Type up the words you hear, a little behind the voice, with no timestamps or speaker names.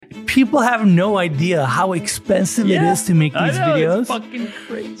people have no idea how expensive it is to make these videos. It's fucking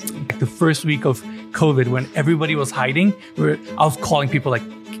crazy. The first week of COVID, when everybody was hiding, I was calling people like,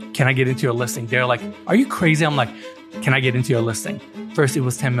 can I get into your listing? They're like, are you crazy? I'm like, can I get into your listing? First, it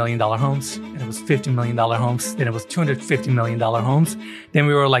was $10 million homes, and it was $50 million homes, then it was $250 million homes. Then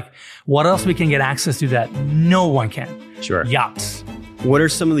we were like, what else we can get access to that no one can? Sure. Yachts. What are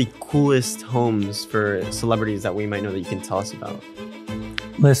some of the coolest homes for celebrities that we might know that you can tell us about?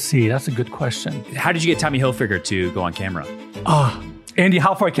 Let's see. That's a good question. How did you get Tommy Hilfiger to go on camera? Andy,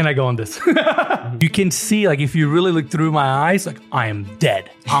 how far can I go on this? You can see, like, if you really look through my eyes, like, I am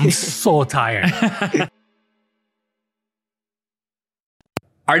dead. I'm so tired.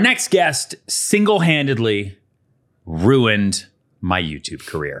 Our next guest single-handedly ruined my YouTube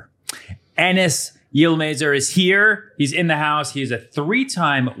career. Enes Yilmazer is here. He's in the house. He's a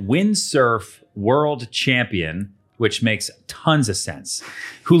 3-time windsurf world champion, which makes tons of sense,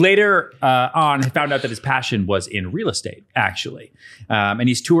 who later on found out that his passion was in real estate, actually. And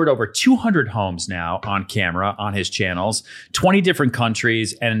he's toured over 200 homes now on camera on his channels, 20 different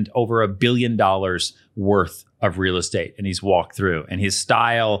countries, and over $1 billion worth of real estate. And he's walked through. And his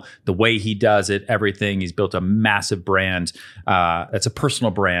style, the way he does it, everything, he's built a massive brand. That's a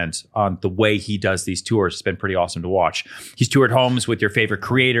personal brand on the way he does these tours. It's been pretty awesome to watch. He's toured homes with your favorite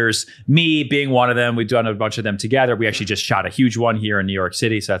creators, me being one of them. We've done a bunch of them together. We actually just shot a huge one here in New York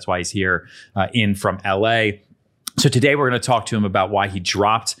City. So that's why he's here in from LA. So today we're going to talk to him about why he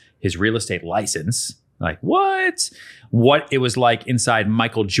dropped his real estate license. Like, what it was like inside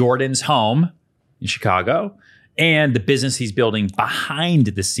Michael Jordan's home in Chicago, and the business he's building behind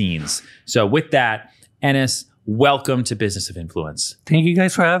the scenes. So with that, Enes, welcome to Business of Influence. Thank you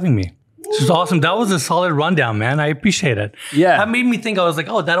guys for having me. This is awesome. That was a solid rundown, man. I appreciate it. Yeah. That made me think, I was like,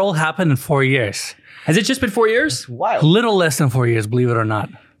 oh, that all happened in 4 years. Has it just been 4 years? Wow. A little less than 4 years, believe it or not.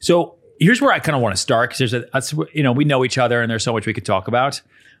 So here's where I kind of want to start, because we know each other and there's so much we could talk about.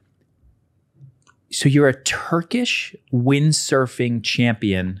 So you're a Turkish windsurfing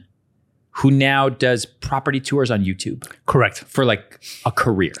champion who now does property tours on YouTube. Correct. For like a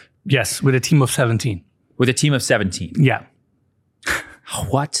career. Yes, with a team of 17. With a team of 17. Yeah.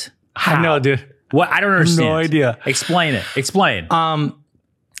 What? How? I know, dude. What? I don't understand. No idea. Explain it. Explain.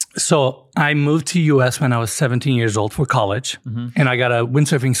 So I moved to US when I was 17 years old for college, and I got a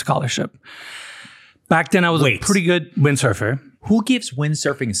windsurfing scholarship. Back then, I was a pretty good windsurfer. Who gives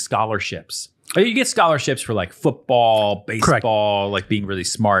windsurfing scholarships? Oh, you get scholarships for like football, baseball, like being really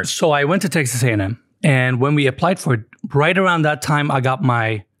smart. So I went to Texas A&M, and when we applied for it, right around that time, I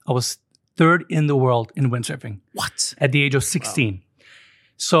was third in the world in windsurfing. What? At the age of 16. Wow.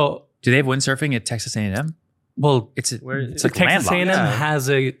 So do they have windsurfing at Texas A&M? Well, it's like Texas A&M has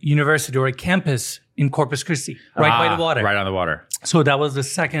a university or a campus in Corpus Christi, right by the water. Right on the water. So that was the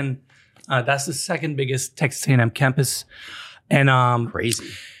second. That's the second biggest Texas A&M campus, and crazy.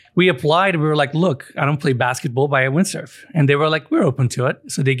 We applied. We were like, look, I don't play basketball, but I windsurf. And they were like, we're open to it.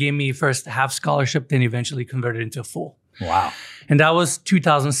 So they gave me first half scholarship, then eventually converted into a full. Wow. And that was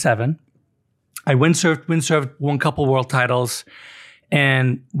 2007. I windsurfed, won a couple world titles.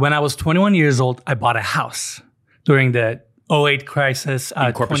 And when I was 21 years old, I bought a house during the 2008 crisis.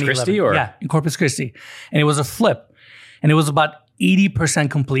 In Corpus Christi? Yeah, in Corpus Christi. And it was a flip. And it was about 80%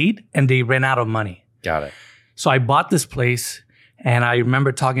 complete, and they ran out of money. Got it. So I bought this place. And I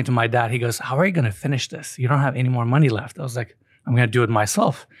remember talking to my dad. He goes, how are you going to finish this? You don't have any more money left. I was like, I'm going to do it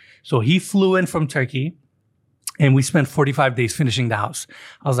myself. So he flew in from Turkey, and we spent 45 days finishing the house.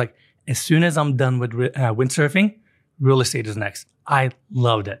 I was like, as soon as I'm done with windsurfing, real estate is next. I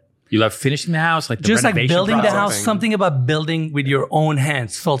loved it. You love finishing the house? Like the just like building process? The house, something about building with your own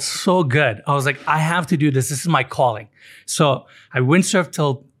hands felt so good. I was like, I have to do this. This is my calling. So I windsurfed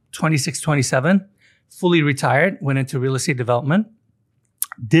till 26, 27. Fully retired, went into real estate development,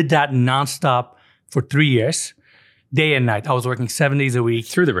 did that nonstop for 3 years, day and night. I was working 7 days a week.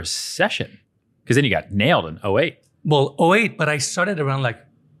 Through the recession, because then you got nailed in 2008. Well, 2008, but I started around like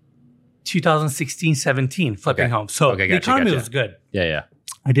 2016, 17, flipping homes. So the economy was good. Yeah.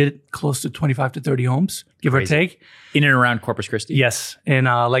 I did close to 25 to 30 homes, give or take. In and around Corpus Christi? Yes. And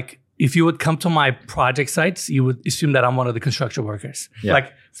if you would come to my project sites, you would assume that I'm one of the construction workers. Yeah.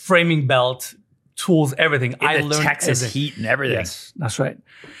 Like framing belt, tools, everything. I learned Texas heat and everything. Yes, that's right.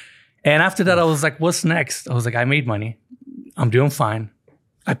 And after that, I was like, what's next? I was like, I made money. I'm doing fine.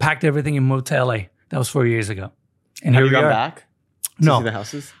 I packed everything and moved to LA. That was 4 years ago. And have you gone back to see the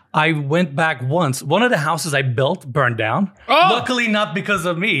houses? I went back once. One of the houses I built burned down. Oh! Luckily, not because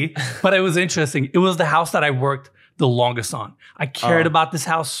of me, but it was interesting. It was the house that I worked the longest on. I cared about this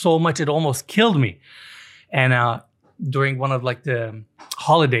house so much, it almost killed me. And during one of like the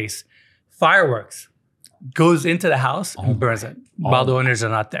holidays, fireworks goes into the house and burns it while the owners are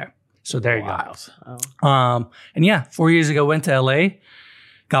not there. So there you go. And yeah, 4 years ago, went to LA,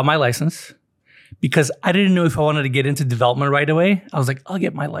 got my license because I didn't know if I wanted to get into development right away. I was like, I'll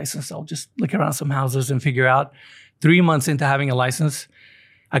get my license. I'll just look around some houses and figure out. 3 months into having a license,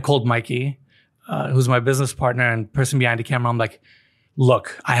 I called Mikey, who's my business partner and person behind the camera. I'm like,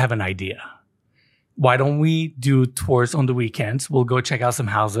 look, I have an idea. Why don't we do tours on the weekends? We'll go check out some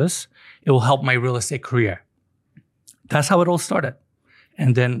houses. It will help my real estate career. That's how it all started.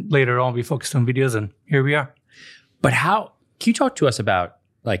 And then later on, we focused on videos and here we are. But can you talk to us about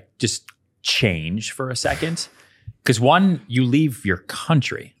like just change for a second? Because one, you leave your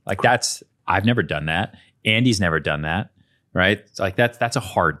country. Like I've never done that. Andy's never done that, right? It's like that's a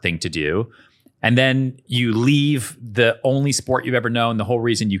hard thing to do. And then you leave the only sport you've ever known, the whole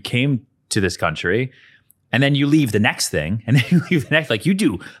reason you came to this country. And then you leave the next thing, and then you leave the next. Like you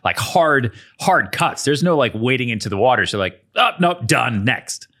do like hard cuts. There's no like wading into the water. So like, oh, nope, done,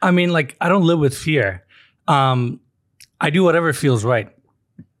 next. I mean, like I don't live with fear. I do whatever feels right.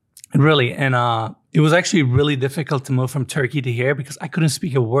 Really. And it was actually really difficult to move from Turkey to here because I couldn't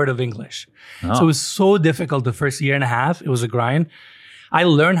speak a word of English. Oh. So it was so difficult the first year and a half. It was a grind. I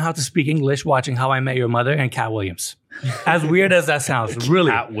learned how to speak English watching How I Met Your Mother and Cat Williams. As weird as that sounds,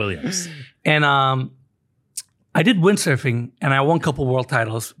 really. Cat Williams. And I did windsurfing and I won a couple world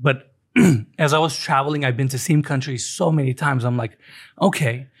titles. But as I was traveling, I've been to same countries so many times. I'm like,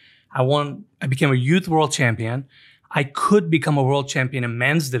 okay, I became a youth world champion. I could become a world champion in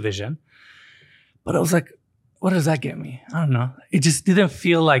men's division. But I was like, what does that get me? I don't know. It just didn't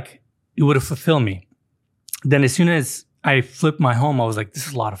feel like it would have fulfilled me. Then as soon as I flipped my home, I was like, this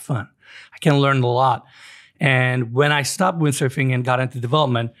is a lot of fun. I can learn a lot. And when I stopped windsurfing and got into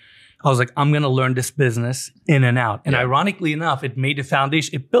development, I was like, I'm going to learn this business in and out. And ironically enough, it made the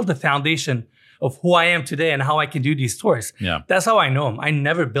foundation. It built the foundation of who I am today and how I can do these tours. Yeah. That's how I know them. I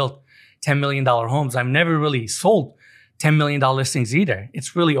never built $10 million homes. I've never really sold $10 million listings either.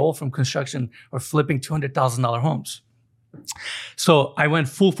 It's really all from construction or flipping $200,000 homes. So I went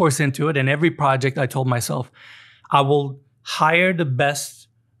full force into it. And every project I told myself, I will hire the best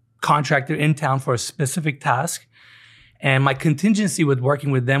contractor in town for a specific task. And my contingency with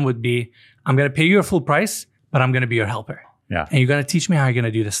working with them would be, I'm going to pay you a full price, but I'm going to be your helper. Yeah. And you're going to teach me how you're going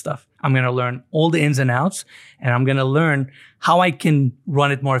to do this stuff. I'm going to learn all the ins and outs, and I'm going to learn how I can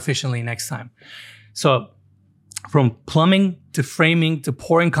run it more efficiently next time. So from plumbing to framing to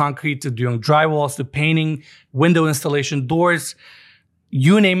pouring concrete to doing drywalls to painting, window installation, doors,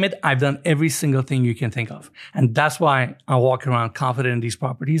 you name it, I've done every single thing you can think of. And that's why I walk around confident in these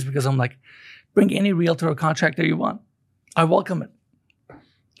properties, because I'm like, bring any realtor or contractor you want. I welcome it.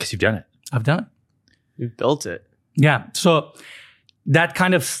 Because you've done it. I've done it. You've built it. Yeah. So that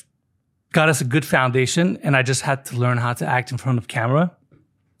kind of got us a good foundation. And I just had to learn how to act in front of camera,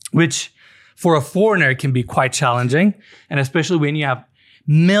 which for a foreigner can be quite challenging. And especially when you have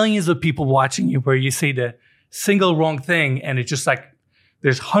millions of people watching you where you say the single wrong thing and it's just like,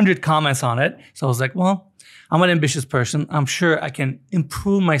 there's 100 comments on it. So I was like, well, I'm an ambitious person. I'm sure I can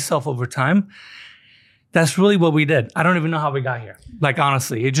improve myself over time. That's really what we did. I don't even know how we got here. Like,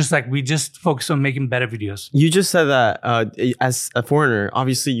 honestly, it's just like we just focused on making better videos. You just said that as a foreigner,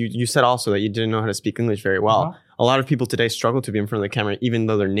 obviously you said also that you didn't know how to speak English very well. Uh-huh. A lot of people today struggle to be in front of the camera, even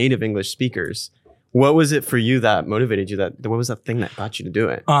though they're native English speakers. What was it for you that motivated you? What was that thing that got you to do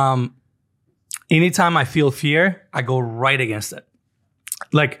it? Anytime I feel fear, I go right against it.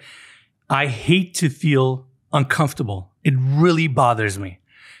 Like, I hate to feel uncomfortable. It really bothers me.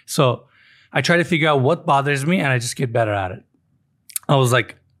 So I try to figure out what bothers me and I just get better at it. I was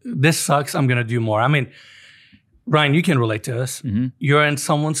like, this sucks. I'm going to do more. I mean, Ryan, you can relate to this. Mm-hmm. You're in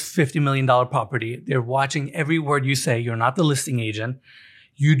someone's $50 million property. They're watching every word you say. You're not the listing agent.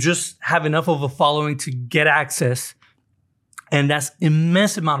 You just have enough of a following to get access. And that's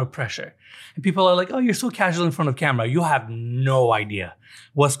immense amount of pressure. And people are like, oh, you're so casual in front of camera. You have no idea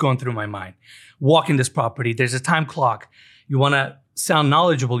what's going through my mind. Walking this property, there's a time clock. You want to sound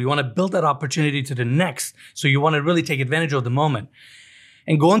knowledgeable. You want to build that opportunity to the next. So you want to really take advantage of the moment.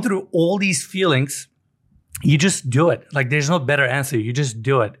 And going through all these feelings, you just do it. Like, there's no better answer. You just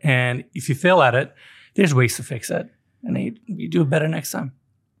do it. And if you fail at it, there's ways to fix it. And you do it better next time.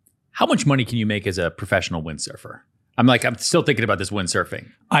 How much money can you make as a professional windsurfer? I'm still thinking about this windsurfing.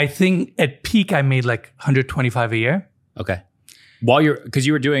 I think at peak, I made like $125 a year. Okay. Because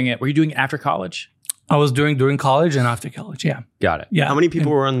you were doing it, were you doing it after college? I was doing during college and after college, yeah. Got it. Yeah. How many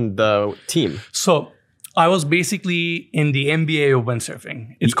people were on the team? So I was basically in the NBA of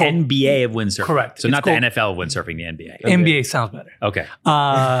windsurfing. It's called NBA of windsurfing. Correct. So it's not the NFL of windsurfing, the NBA. NBA sounds better. Okay.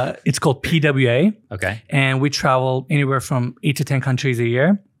 It's called PWA. Okay. And we travel anywhere from 8 to 10 countries a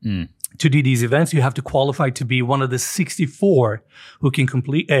year. To do these events. You have to qualify to be one of the 64 who can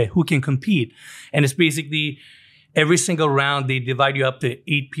compete. And it's basically every single round, they divide you up to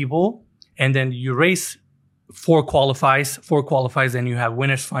 8 people, and then you race. 4 qualifies, and you have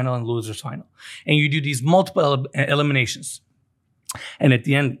winners final and losers final. And you do these multiple eliminations. And at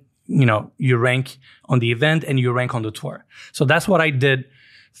the end, you rank on the event and you rank on the tour. So that's what I did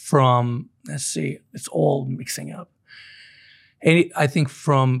from, let's see, it's all mixing up. And I think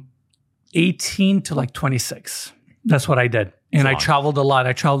from 18 to like 26. That's what I did. And I traveled a lot.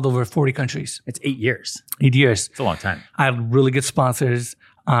 I traveled over 40 countries. It's 8 years. 8 years. It's a long time. I had really good sponsors.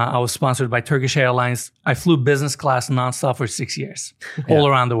 I was sponsored by Turkish Airlines. I flew business class nonstop for 6 years, all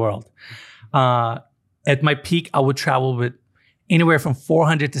around the world. At my peak, I would travel with anywhere from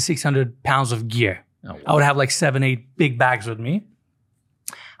 400 to 600 pounds of gear. Oh, wow. I would have like 7, 8 big bags with me.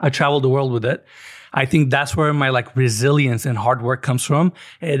 I traveled the world with it. I think that's where my like resilience and hard work comes from.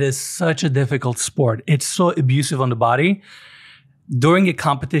 It is such a difficult sport. It's so abusive on the body. During a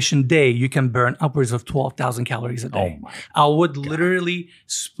competition day, you can burn upwards of 12,000 calories a day. Oh I would literally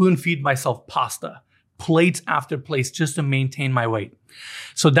spoon feed myself pasta, plates after plates, just to maintain my weight.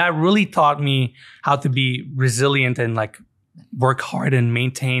 So that really taught me how to be resilient and like work hard and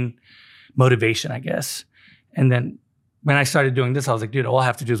maintain motivation, I guess. And then when I started doing this, I was like, dude, all I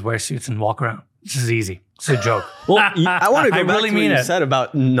have to do is wear suits and walk around. This is easy. It's a joke. Well, I want to go back to what you said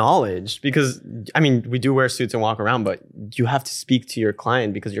about knowledge, because I mean, we do wear suits and walk around, but you have to speak to your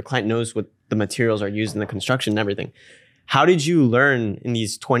client because your client knows what the materials are used in the construction and everything. How did you learn in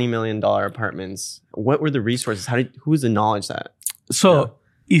these $20 million apartments? What were the resources? Who was the knowledge that? So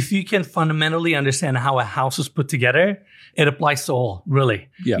if you can fundamentally understand how a house is put together, it applies to all, really.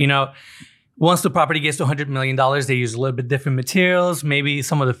 Yeah. Once the property gets to $100 million, they use a little bit different materials. Maybe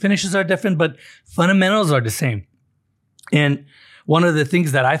some of the finishes are different, but fundamentals are the same. And one of the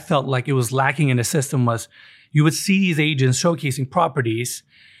things that I felt like it was lacking in the system was you would see these agents showcasing properties,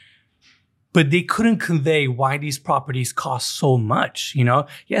 but they couldn't convey why these properties cost so much.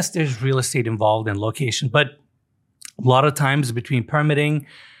 Yes, there's real estate involved and location, but a lot of times between permitting,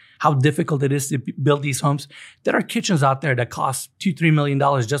 how difficult it is to build these homes. There are kitchens out there that cost $2-3 million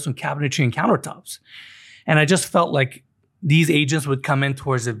just on cabinetry and countertops. And I just felt like these agents would come in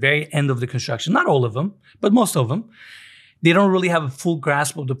towards the very end of the construction. Not all of them, but most of them. They don't really have a full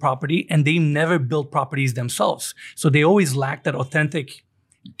grasp of the property, and they never built properties themselves. So they always lack that authentic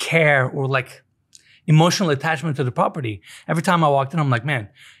care or like emotional attachment to the property. Every time I walked in, I'm like, man,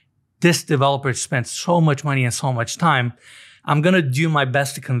 this developer spent so much money and so much time. I'm going to do my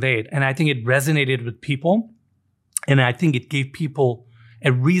best to convey it. And I think it resonated with people. And I think it gave people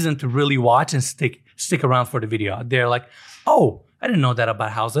a reason to really watch and stick around for the video. They're like, oh, I didn't know that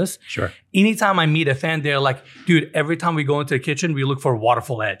about houses. Sure. Anytime I meet a fan, they're like, dude, every time we go into a kitchen, we look for a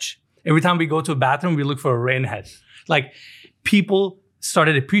waterfall edge. Every time we go to a bathroom, we look for a rain head. Like, people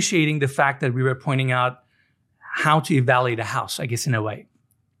started appreciating the fact that we were pointing out how to evaluate a house, I guess, in a way.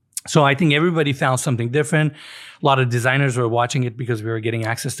 So I think everybody found something different. A lot of designers were watching it because we were getting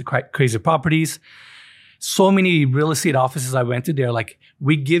access to crazy properties. So many real estate offices I went to, they're like,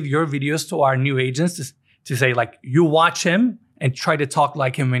 we give your videos to our new agents to say, like, you watch him and try to talk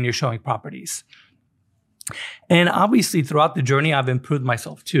like him when you're showing properties. And obviously throughout the journey, I've improved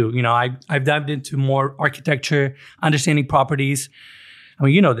myself too. I've dived into more architecture, understanding properties. I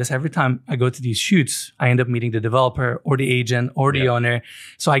mean, this, every time I go to these shoots, I end up meeting the developer or the agent or the owner.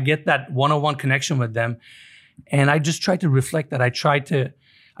 So I get that one-on-one connection with them. And I just try to reflect that. I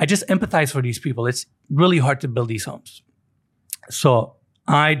just empathize for these people. It's really hard to build these homes. So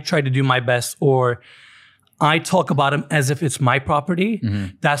I try to do my best, or I talk about them as if it's my property.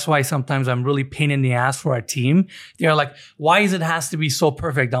 Mm-hmm. That's why sometimes I'm really pain in the ass for our team. They're like, why is it has to be so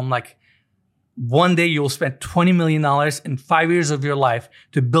perfect? I'm like, one day you'll spend $20 million in 5 years of your life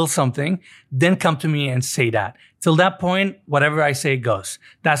to build something, then come to me and say that. Till that point, whatever I say goes.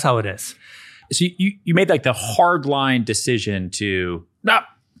 That's how it is. So you made like the hard line decision to,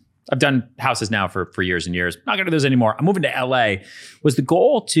 I've done houses now for years and years. Not going to do those anymore. I'm moving to LA. Was the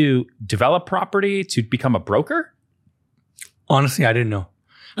goal to develop property, to become a broker? Honestly, I didn't know.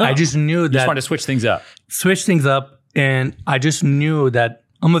 I just knew that. You just wanted to switch things up. And I just knew that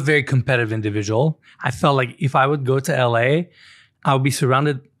I'm a very competitive individual. I felt like if I would go to LA, I would be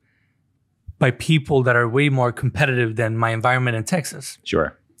surrounded by people that are way more competitive than my environment in Texas.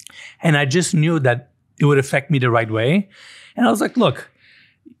 Sure. And I just knew that it would affect me the right way. And I was like, look,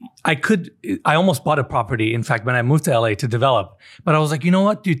 I almost bought a property, in fact, when I moved to LA to develop. But I was like, you know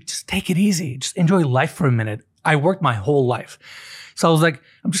what, dude, just take it easy. Just enjoy life for a minute. I worked my whole life. So I was like,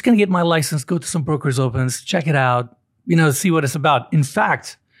 I'm just going to get my license, go to some brokers opens, check it out, see what it's about. In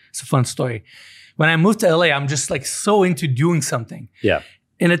fact, it's a fun story. When I moved to LA, I'm just like so into doing something. Yeah.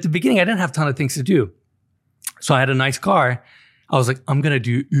 And at the beginning, I didn't have a ton of things to do. So I had a nice car. I was like, I'm going to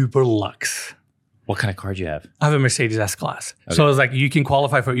do Uber Lux. What kind of car do you have? I have a Mercedes S-Class. Okay. So I was like, you can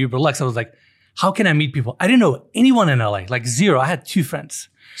qualify for Uber Lux. I was like, how can I meet people? I didn't know anyone in LA, like zero. I had 2 friends.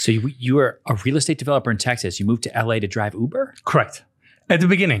 So you were a real estate developer in Texas. You moved to LA to drive Uber? Correct. At the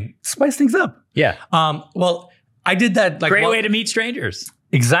beginning, spice things up. Yeah. Well, I did that. Great way to meet strangers.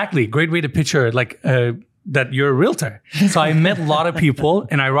 Exactly. Great way to picture that you're a realtor. So I met a lot of people,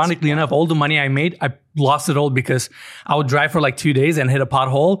 and ironically enough, all the money I made, I lost it all because I would drive for like 2 days and hit a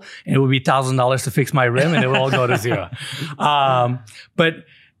pothole, and it would be $1,000 to fix my rim, and it would all go to zero. But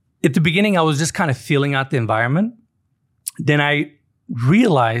at the beginning, I was just kind of feeling out the environment. Then I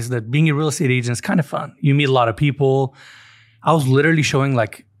realized that being a real estate agent is kind of fun. You meet a lot of people. I was literally showing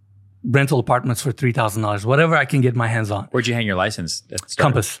like rental apartments for $3,000, whatever I can get my hands on. Where'd you hang your license?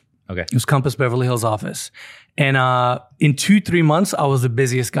 Compass. Okay. It was Compass Beverly Hills office. And in 2-3 months, I was the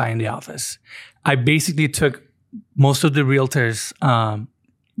busiest guy in the office. I basically took most of the realtors'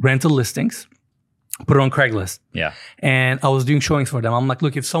 rental listings, put it on Craigslist. Yeah. And I was doing showings for them. I'm like,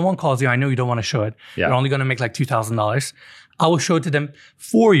 look, if someone calls you, I know you don't want to show it. Yeah. You're only going to make like $2,000. I will show it to them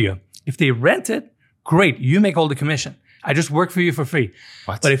for you. If they rent it, great. You make all the commission. I just work for you for free.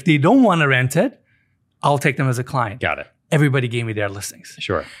 What? But if they don't want to rent it, I'll take them as a client. Got it. Everybody gave me their listings.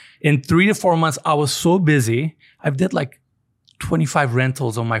 Sure. In 3 to 4 months, I was so busy. I did like 25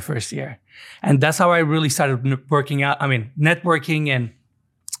 rentals on my first year. And that's how I really started networking and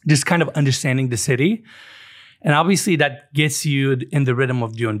just kind of understanding the city. And obviously that gets you in the rhythm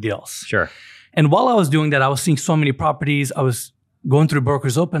of doing deals. Sure. And while I was doing that, I was seeing so many properties. I was going through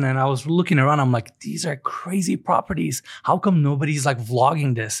Brokers Open and I was looking around. I'm like, these are crazy properties. How come nobody's like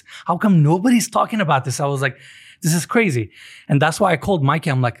vlogging this? How come nobody's talking about this? I was like, this is crazy. And that's why I called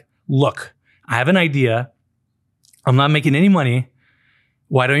Mikey. I'm like, look, I have an idea. I'm not making any money.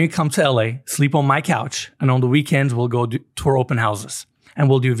 Why don't you come to LA, sleep on my couch, and on the weekends, we'll go tour open houses and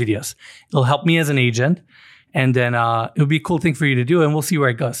we'll do videos. It'll help me as an agent. And then it'll be a cool thing for you to do, and we'll see where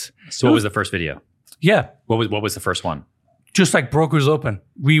it goes. So what was the first video? Yeah. What was the first one? Just like Brokers Open.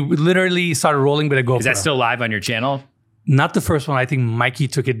 We literally started rolling with a GoPro. Is that still live on your channel? Not the first one. I think Mikey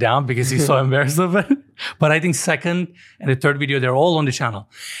took it down because he's so embarrassed of it. But I think second and the third video, they're all on the channel.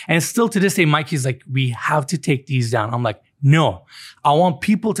 And still to this day, Mikey's like, we have to take these down. I'm like, no. I want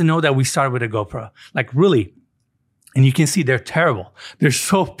people to know that we started with a GoPro. Like really. And you can see they're terrible. They're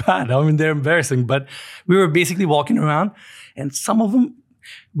so bad. I mean, they're embarrassing. But we were basically walking around and some of them,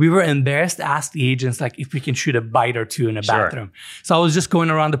 we were embarrassed to ask the agents like if we can shoot a bite or two in a bathroom. So I was just going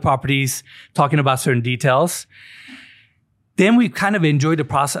around the properties, talking about certain details. Then we kind of enjoyed the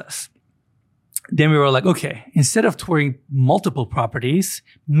process. Then we were like, okay, instead of touring multiple properties,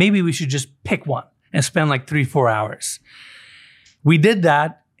 maybe we should just pick one and spend like 3-4 hours. We did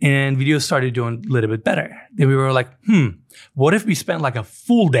that. And videos started doing a little bit better. Then we were like, what if we spent like a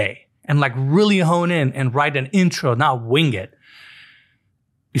full day and like really hone in and write an intro, not wing it?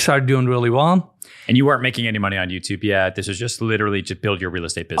 We started doing really well. And you weren't making any money on YouTube yet. This was just literally to build your real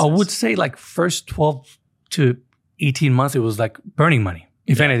estate business. I would say like first 12 to 18 months, it was like burning money.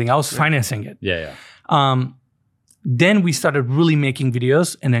 If anything, I was financing it. Yeah. Then we started really making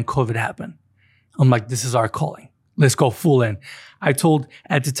videos and then COVID happened. I'm like, this is our calling. Let's go full in. I told,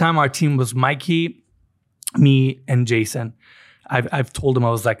 at the time our team was Mikey, me, and Jason. I've told them, I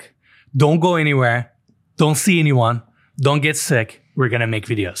was like, don't go anywhere. Don't see anyone. Don't get sick. We're going to make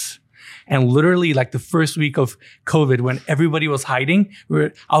videos. And literally like the first week of COVID, when everybody was hiding,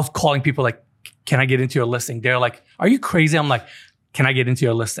 I was calling people like, can I get into your listing? They're like, are you crazy? I'm like, can I get into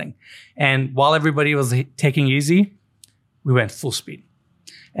your listing? And while everybody was taking it easy, we went full speed.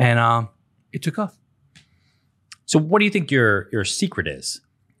 And it took off. So what do you think your secret is?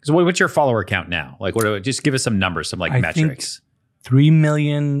 So what's your follower count now? Like, just give us some numbers, some like metrics.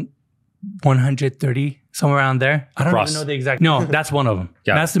 3,130,000, somewhere around there. I don't even know the exact. No, that's one of them.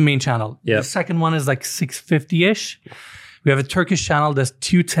 Yeah. That's the main channel. Yep. The second one is like 650-ish. We have a Turkish channel that's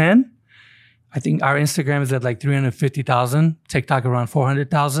 210. I think our Instagram is at like 350,000. TikTok around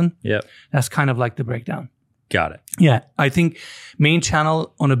 400,000. Yep. That's kind of like the breakdown. Got it. Yeah. I think main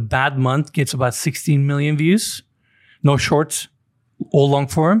channel on a bad month gets about 16 million views. No shorts, all long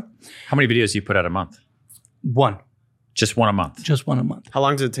form. How many videos do you put out a month? One. Just one a month? Just one a month. How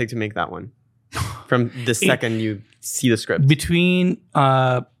long does it take to make that one? From the second you see the script. Between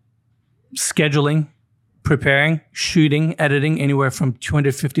scheduling, preparing, shooting, editing, anywhere from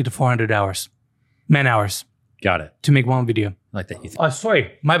 250 to 400 hours, man hours. Got it. To make one video. I like that.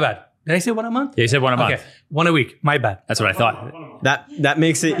 Sorry, my bad. Did I say one a month? Yeah, you said one a month. Okay, one a week. My bad. That's what I thought. That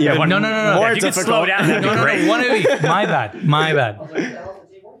makes it even No. more If you could difficult. slow down, that'd be great. One a week. My bad. No.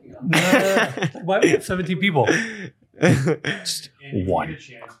 Why we have 17 people? Just one.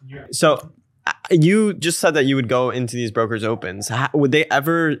 So you just said that you would go into these brokers' opens. Would they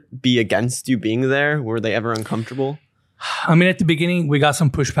ever be against you being there? Were they ever uncomfortable? I mean, at the beginning, we got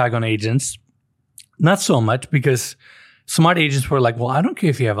some pushback on agents. Not so much, because smart agents were like, well, I don't care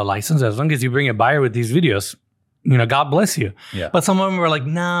if you have a license as long as you bring a buyer with these videos. God bless you. Yeah. But some of them were like,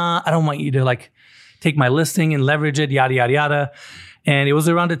 nah, I don't want you to like take my listing and leverage it, yada, yada, yada. And it was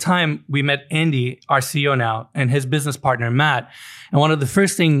around the time we met Andy, our CEO now, and his business partner, Matt. And one of the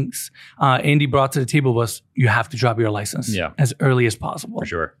first things Andy brought to the table was, you have to drop your license as early as possible. For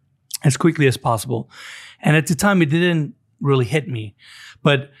sure. As quickly as possible. And at the time, it didn't really hit me.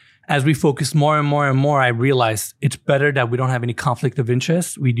 But as we focused more and more and more, I realized it's better that we don't have any conflict of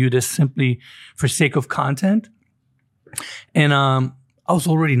interest. We do this simply for sake of content. And I was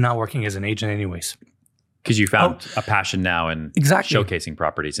already not working as an agent anyways. Because you found a passion now in showcasing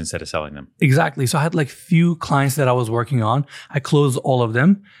properties instead of selling them. Exactly. So I had like few clients that I was working on. I closed all of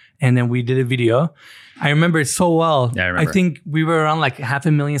them. And then we did a video. I remember it so well. Yeah, I remember. I think we were around like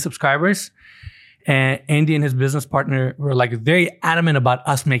 500,000 subscribers. And Andy and his business partner were like very adamant about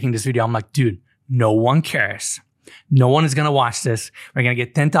us making this video. I'm like, dude, no one cares. No one is going to watch this. We're going to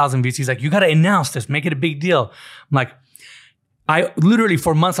get 10,000 views. He's like, you got to announce this. Make it a big deal. I'm like, I literally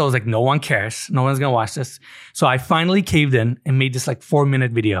for months, I was like, no one cares. No one's going to watch this. So I finally caved in and made this like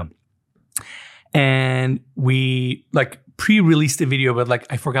 4-minute video. And we like pre-released the video, but like,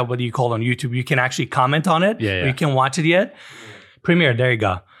 I forgot what you call it on YouTube. You can actually comment on it. Yeah. You can watch it yet. Premiere, there you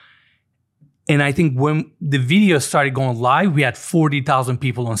go. And I think when the video started going live, we had 40,000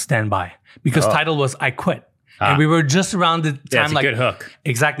 people on standby because title was I Quit. And we were just around the time it's a good hook.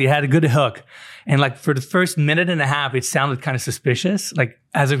 Exactly. It had a good hook. And like for the first minute and a half, it sounded kind of suspicious, like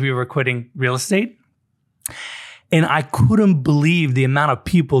as if we were quitting real estate. And I couldn't believe the amount of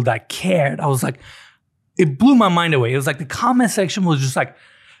people that cared. I was like, it blew my mind away. It was like the comment section was just like,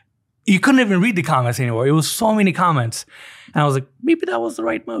 you couldn't even read the comments anymore. It was so many comments. And I was like, maybe that was the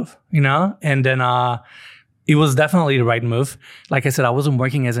right move, And then it was definitely the right move. Like I said, I wasn't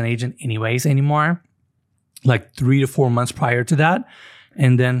working as an agent anyways anymore, like 3 to 4 months prior to that.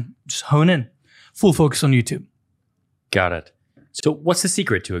 And then just hone in, full focus on YouTube. Got it. So what's the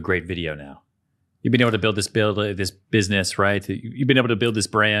secret to a great video now? You've been able to build this business, right? You've been able to build this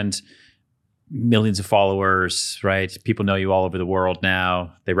brand, millions of followers, right? People know you all over the world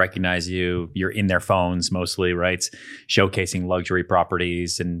now. They recognize you. You're in their phones mostly, right? Showcasing luxury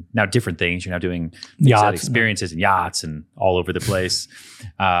properties and now different things. You're now doing yachts, experiences and yachts and all over the place.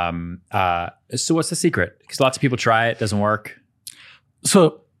 So what's the secret? Because lots of people try it, doesn't work.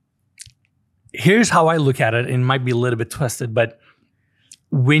 So here's how I look at it. It might be a little bit twisted, but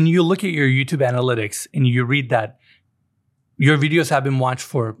when you look at your YouTube analytics and you read that your videos have been watched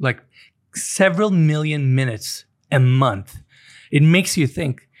for like several million minutes a month, it makes you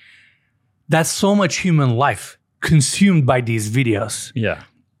think that's so much human life consumed by these videos. Yeah.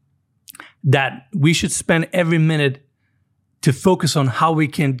 That we should spend every minute to focus on how we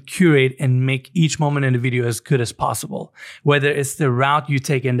can curate and make each moment in the video as good as possible. Whether it's the route you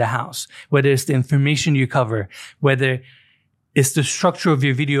take in the house, whether it's the information you cover, whether it's the structure of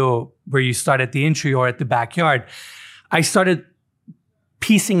your video where you start at the entry or at the backyard. I started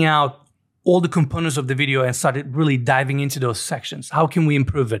piecing out all the components of the video and started really diving into those sections. How can we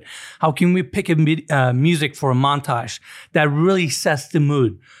improve it? How can we pick a music for a montage that really sets the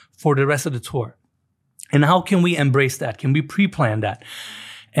mood for the rest of the tour? And how can we embrace that? Can we pre-plan that?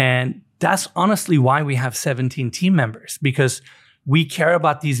 And that's honestly why we have 17 team members, because we care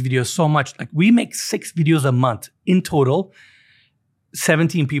about these videos so much. Like we make 6 videos a month in total,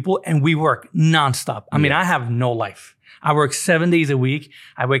 17 people, and we work nonstop. I mean, I have no life. I work 7 days a week.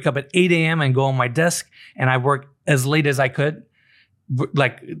 I wake up at 8 a.m. and go on my desk, and I work as late as I could,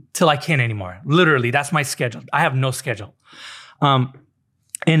 like till I can't anymore. Literally, that's my schedule. I have no schedule.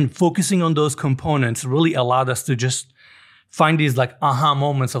 And focusing on those components really allowed us to just find these like aha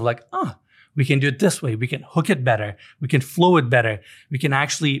moments of like, we can do it this way. We can hook it better. We can flow it better. We can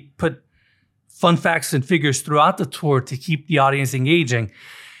actually put fun facts and figures throughout the tour to keep the audience engaging.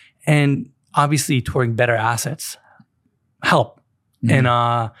 And obviously touring better assets help. Mm-hmm.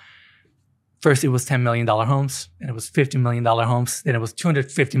 And First, it was $10 million homes, then it was $50 million homes, then it was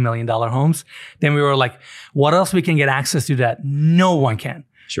 $250 million homes. Then we were like, what else we can get access to that no one can?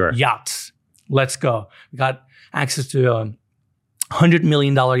 Sure. Yachts. Let's go. We got access to a $100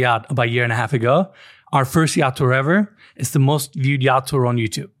 million yacht about a year and a half ago. Our first yacht tour ever. It's the most viewed yacht tour on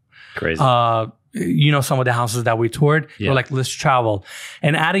YouTube. Crazy. Some of the houses that we toured, Yeah. we're like, let's travel.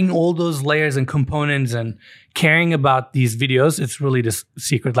 And adding all those layers and components and caring about these videos, it's really the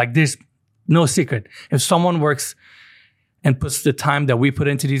secret. Like there's no secret. If someone works and puts the time that we put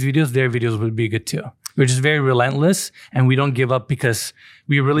into these videos, their videos will be good too. We're just very relentless and we don't give up because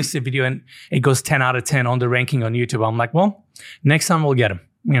we release a video and it goes 10 out of 10 on the ranking on YouTube. I'm like, well, next time we'll get them.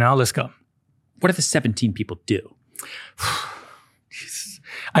 Let's go. What do the 17 people do?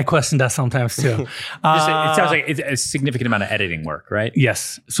 I question that sometimes too. It sounds like it's a significant amount of editing work, right?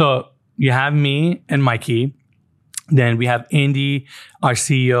 Yes. So you have me and Mikey. Then we have Andy, our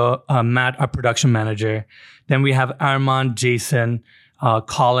CEO, Matt, our production manager. Then we have Armand, Jason,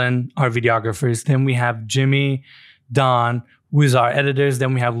 Colin, our videographers. Then we have Jimmy, Don, who is our editors.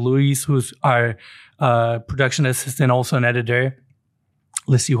 Then we have Luis, who's our production assistant, also an editor.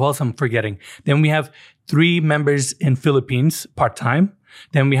 Let's see who else I'm forgetting. Then we have 3 members in Philippines part-time.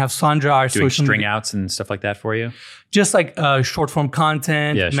 Then we have Sandra, our Doing social string outs and stuff like that for you? just like short form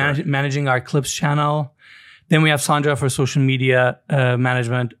content, Yeah, sure. managing our clips channel. Then we have Sandra for social media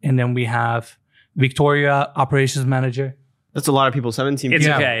management. And then we have Victoria, operations manager. That's a lot of people. 17 It's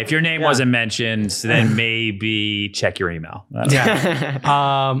people. okay. If your name wasn't mentioned, then maybe check your email.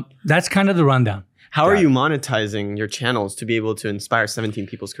 Yeah. That's kind of the rundown. How are you monetizing your channels to be able to inspire 17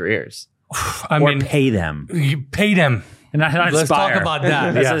 people's careers? I Or mean, pay them. you pay them. Not Let's inspire. talk about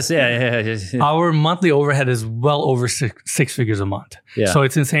that. That's Yeah. just- yeah. Our monthly overhead is well over six figures a month. Yeah. So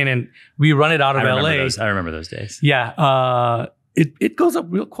it's insane. And we run it out of LA. I remember those days. Yeah. It goes up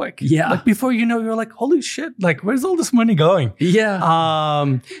real quick. Yeah. Like before you know, you're like, holy shit, like where's all this money going?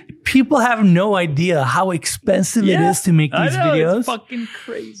 Yeah. People have no idea how expensive it is to make these videos. It's fucking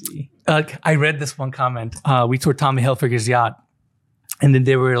crazy. I read this one comment. We toured Tommy Hilfiger's yacht. And then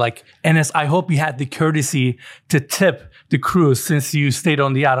they were like, Enes, I hope you had the courtesy to tip the crew since you stayed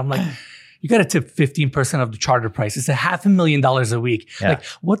on the yacht. I'm like, you got to tip 15% of the charter price. It's $500,000 a week. Yeah. Like,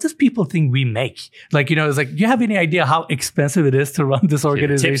 what does people think we make? Like, it's like, do you have any idea how expensive it is to run this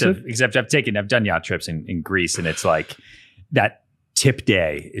organization? Except I've done yacht trips in Greece, and it's like that tip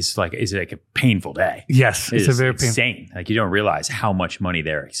day is like a painful day. Yes, it's a very insane. Like you don't realize how much money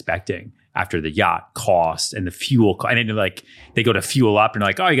they're expecting after the yacht cost and the fuel. And then like they go to fuel up and they're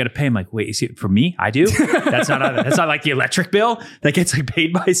like, oh, you got to pay. I'm like, wait, is it for me? I do. That's not like the electric bill that gets like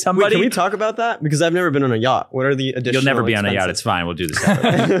paid by somebody. Wait, can we talk about that? Because I've never been on a yacht. What are the additional You'll never be on a yacht. expenses? It's fine. We'll do this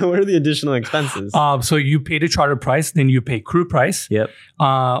separately. What are the additional expenses? So you pay the charter price, then you pay crew price. Yep.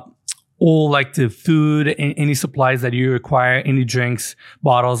 All like the food and any supplies that you require, any drinks,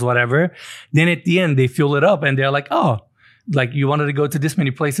 bottles, whatever. Then at the end, they fuel it up and they're like, oh, like you wanted to go to this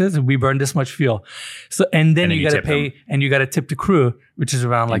many places, we burn this much fuel. So, and then you got to pay and you got to tip the crew, which is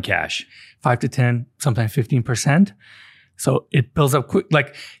around like cash, 5 to 10, sometimes 15%. So it builds up quick.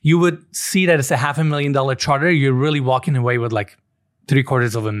 Like you would see that it's $500,000 charter. You're really walking away with like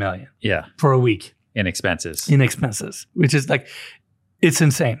 $750,000. Yeah. For a week. In expenses, which is like, it's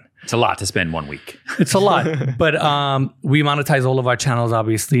insane. It's a lot to spend 1 week. It's a lot, but we monetize all of our channels,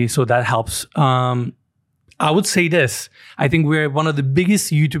 obviously, so that helps. I would say this. I think we're one of the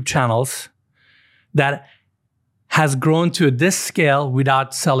biggest YouTube channels that has grown to this scale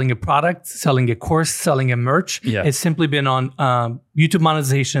without selling a product, selling a course, selling a merch. Yeah. It's simply been on YouTube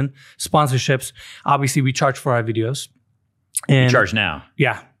monetization, sponsorships. Obviously, we charge for our videos. And You charge now.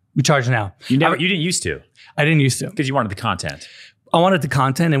 Yeah, we charge now. You didn't used to. I didn't used to. Because you wanted the content. I wanted the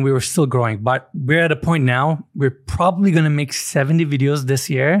content and we were still growing, but we're at a point now, we're probably going to make 70 videos this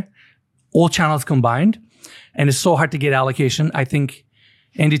year, all channels combined. And it's so hard to get allocation. I think,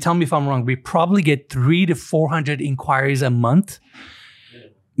 Andy, tell me if I'm wrong, we probably get 300 to 400 inquiries a month.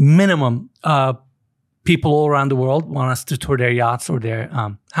 Minimum. People all around the world want us to tour their yachts or their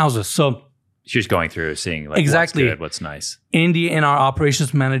houses. So She's just going through, seeing like exactly what's good, what's nice. Andy and our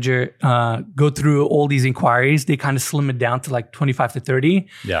operations manager go through all these inquiries. They kind of slim it down to like 25 to 30.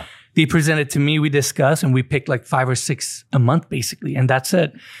 Yeah. They present it to me, we discuss, and we pick like 5 or 6 a month, basically. And that's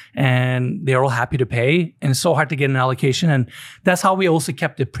it. And they're all happy to pay. And it's so hard to get an allocation. And that's how we also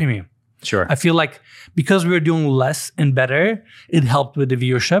kept it premium. Sure. I feel like because we were doing less and better, it helped with the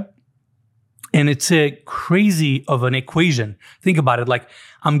viewership. And it's a crazy of an equation. Think about it. Like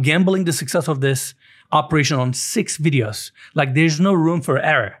I'm gambling the success of this operation on 6 videos. Like there's no room for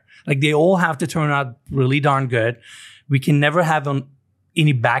error. Like they all have to turn out really darn good. We can never have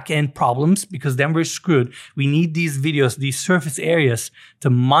any back end problems, because then we're screwed. We need these videos, these surface areas to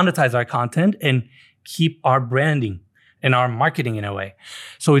monetize our content and keep our branding and our marketing in a way.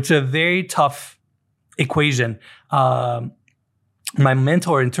 So it's a very tough equation. My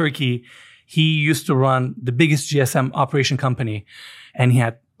mentor in Turkey, he used to run the biggest GSM operation company, and he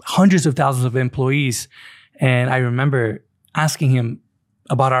had hundreds of thousands of employees. And I remember asking him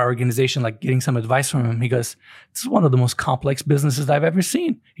about our organization, like getting some advice from him. He goes, "This is one of the most complex businesses I've ever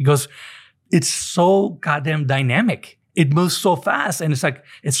seen." He goes, "It's so goddamn dynamic. It moves so fast, and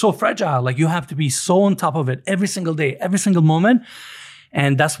it's so fragile. Like, you have to be so on top of it every single day, every single moment."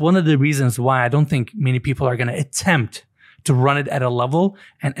 And that's one of the reasons why I don't think many people are going to attempt to run it at a level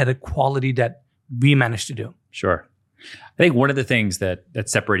and at a quality that we managed to do. Sure. I think one of the things that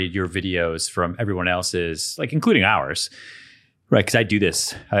separated your videos from everyone else's, like including ours, right? Because I do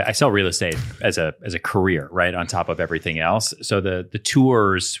this, I sell real estate as a career, right? On top of everything else. So the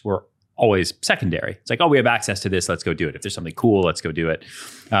tours were always secondary. It's like, oh, we have access to this, let's go do it. If there's something cool, let's go do it.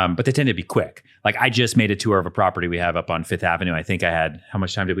 But they tend to be quick. Like, I just made a tour of a property we have up on Fifth Avenue. I think I had, how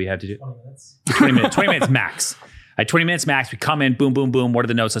much time did we have to do? 20 minutes. 20 minutes max. I had 20 minutes max. We come in, boom, boom, boom. What are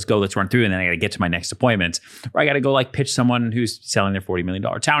the notes? Let's go. Let's run through. And then I got to get to my next appointment, or I got to go like pitch someone who's selling their $40 million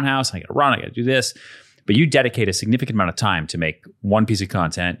townhouse. I got to run. I got to do this. But you dedicate a significant amount of time to make one piece of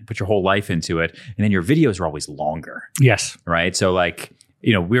content, put your whole life into it. And then your videos are always longer. Yes. Right. So like,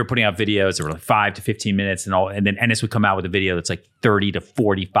 you know, we were putting out videos that were like 5 to 15 minutes and all. And then Enes would come out with a video that's like 30 to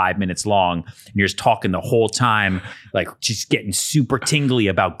 45 minutes long. And you're just talking the whole time, like just getting super tingly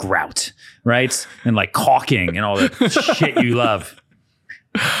about grout, right? And like caulking and all the shit you love.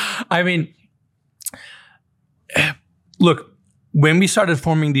 I mean, look, when we started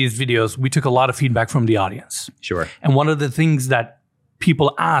forming these videos, we took a lot of feedback from the audience. Sure. And one of the things that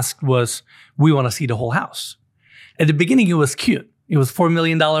people asked was, we want to see the whole house. At the beginning, it was cute. It was $4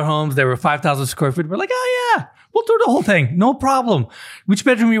 million homes. There were 5,000 square feet. We're like, oh yeah, we'll do the whole thing. No problem. Which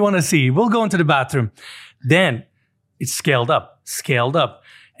bedroom you want to see? We'll go into the bathroom. Then it scaled up.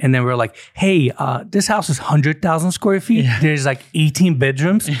 And then we're like, hey, this house is 100,000 square feet. Yeah. There's like 18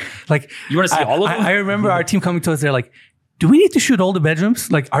 bedrooms. Like, you want to see all of them? I remember our team coming to us. They're like, do we need to shoot all the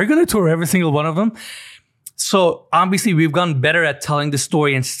bedrooms? Like, are you going to tour every single one of them? So obviously we've gotten better at telling the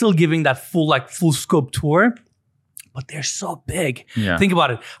story and still giving that full scope tour. But they're so big. Yeah. Think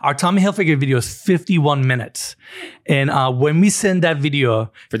about it. Our Tommy Hilfiger video is 51 minutes. And when we send that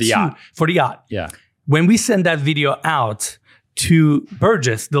video for the yacht. Yeah. When we send that video out to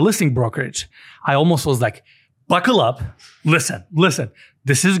Burgess, the listing brokerage, I almost was like, buckle up. Listen.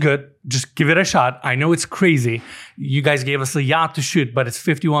 This is good. Just give it a shot. I know it's crazy. You guys gave us a yacht to shoot, but it's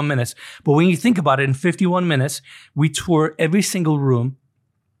 51 minutes. But when you think about it, in 51 minutes, we tour every single room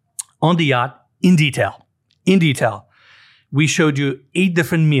on the yacht in detail. We showed you 8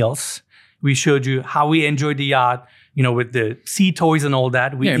 different meals. We showed you how we enjoyed the yacht, you know, with the sea toys and all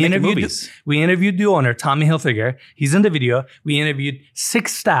that. We interviewed the owner, Tommy Hilfiger. He's in the video. We interviewed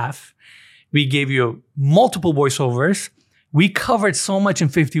 6 staff. We gave you multiple voiceovers. We covered so much in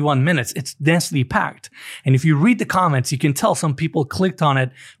 51 minutes. It's densely packed. And if you read the comments, you can tell some people clicked on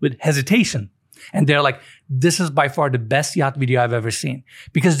it with hesitation. And they're like, this is by far the best yacht video I've ever seen.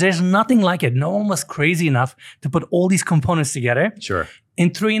 Because there's nothing like it. No one was crazy enough to put all these components together in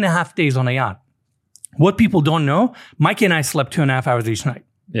 3.5 days on a yacht. What people don't know, Mikey and I slept 2.5 hours each night.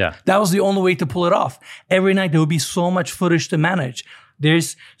 Yeah. That was the only way to pull it off. Every night there would be so much footage to manage.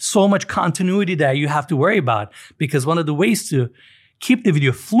 There's so much continuity that you have to worry about. Because one of the ways to keep the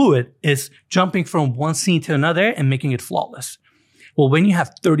video fluid is jumping from one scene to another and making it flawless. Well, when you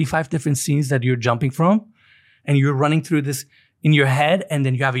have 35 different scenes that you're jumping from and you're running through this in your head, and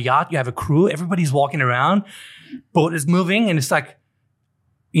then you have a yacht, you have a crew, everybody's walking around, boat is moving, and it's like,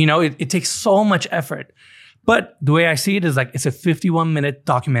 you know, it takes so much effort. But the way I see it is like, it's a 51-minute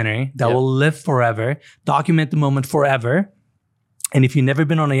documentary that will live forever, document the moment forever. And if you've never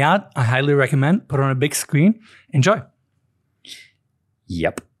been on a yacht, I highly recommend, put it on a big screen, enjoy.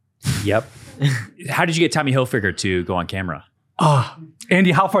 Yep. How did you get Tommy Hilfiger to go on camera?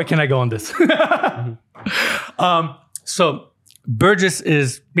 Andy, how far can I go on this? So Burgess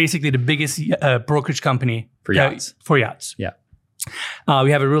is basically the biggest brokerage company for yachts. Yeah. We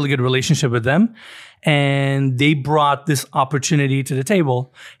have a really good relationship with them, and they brought this opportunity to the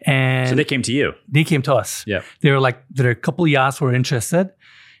table. And so they came to you. They came to us. Yeah. They were like, there are a couple of yachts who are interested,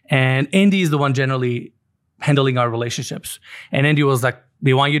 and Andy is the one generally handling our relationships. And Andy was like,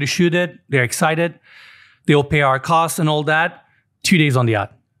 they want you to shoot it. They're excited. They'll pay our costs and all that. 2 days on the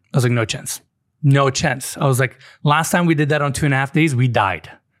yacht. I was like, no chance. I was like, last time we did that on 2.5 days, we died.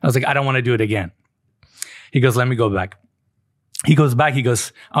 I was like, I don't want to do it again. He goes, let me go back. He goes back. He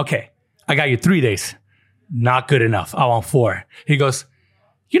goes, okay, I got you 3 days. Not good enough. I want 4. He goes,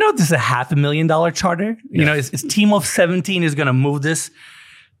 you know, this is a $500,000 charter. You know, his team of 17 is going to move this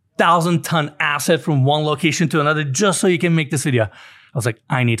 1,000-ton asset from one location to another just so you can make this video. I was like,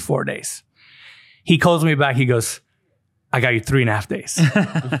 I need 4 days. He calls me back. He goes, I got you 3.5 days.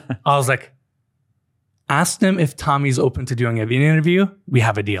 I was like, ask them if Tommy's open to doing a video interview. We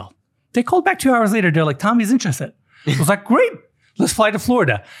have a deal. They called back 2 hours later. They're like, Tommy's interested. I was like, great. Let's fly to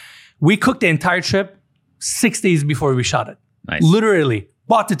Florida. We cooked the entire trip 6 days before we shot it. Nice. Literally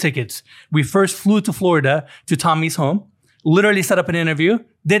bought the tickets. We first flew to Florida to Tommy's home. Literally set up an interview.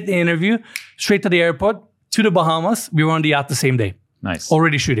 Did the interview. Straight to the airport. To the Bahamas. We were on the yacht the same day. Nice.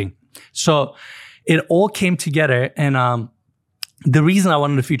 Already shooting. So it all came together. And the reason I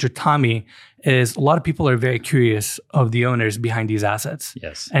wanted to feature Tommy is a lot of people are very curious of the owners behind these assets.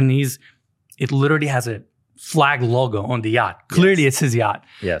 Yes. And it literally has a flag logo on the yacht. Clearly it's his yacht.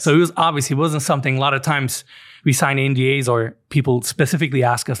 Yes. So it wasn't something, a lot of times we sign NDAs or people specifically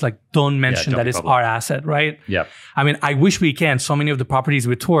ask us like, don't mention that it's public. our asset, right? Yep. I mean, I wish we can. So many of the properties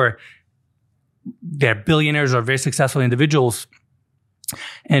we tour, they're billionaires or very successful individuals.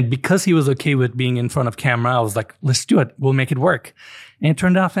 And because he was okay with being in front of camera, I was like, let's do it. We'll make it work. And it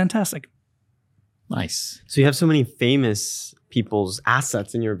turned out fantastic. Nice. So you have so many famous people's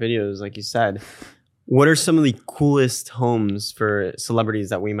assets in your videos, like you said. What are some of the coolest homes for celebrities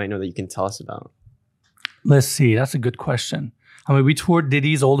that we might know that you can tell us about? Let's see. That's a good question. I mean, we toured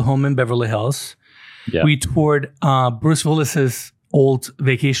Diddy's old home in Beverly Hills. Yeah. We toured Bruce Willis's old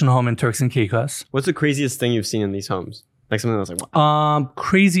vacation home in Turks and Caicos. What's the craziest thing you've seen in these homes? Like something that's like, wow.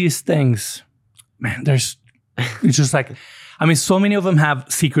 Craziest things. Man, it's just like, I mean, so many of them have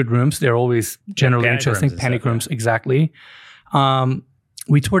secret rooms. They're always generally interesting. Panic rooms, exactly.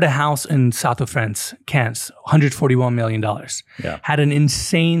 We toured a house in south of France, Cannes, $141 million. Yeah. Had an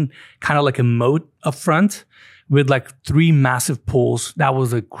insane kind of like a moat up front with like 3 massive pools. That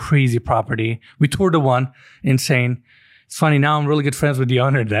was a crazy property. We toured the one, insane. It's funny, now I'm really good friends with the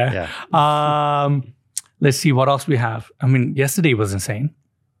owner there. Yeah. Let's see what else we have. I mean, yesterday was insane.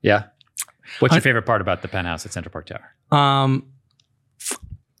 Yeah. What's your favorite part about the penthouse at Central Park Tower?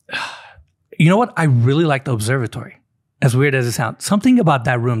 You know what? I really like the observatory. As weird as it sounds. Something about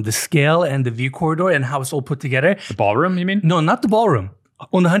that room, the scale and the view corridor and how it's all put together. The ballroom, you mean? No, not the ballroom.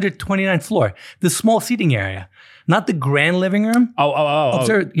 On the 129th floor. The small seating area. Not the grand living room.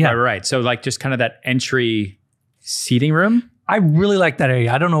 Oh. Yeah. Right. So like just kind of that entry seating room? I really like that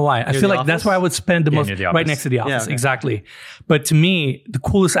area. I don't know why. I feel like that's where I would spend the most, near the right office. next to the office. Yeah, okay. Exactly. But to me, the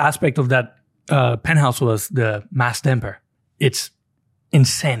coolest aspect of that penthouse was the mass damper. It's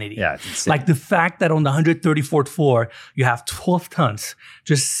insanity. Yeah, it's insane. Like the fact that on the 134th floor, you have 12 tons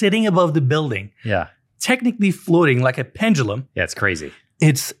just sitting above the building, Yeah. technically floating like a pendulum. Yeah, it's crazy.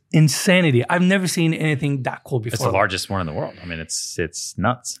 It's insanity. I've never seen anything that cool before. It's the largest one in the world. I mean, it's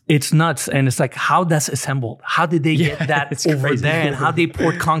nuts. It's nuts. And it's like, how that's assembled. How did they get that it's over crazy. there? And how they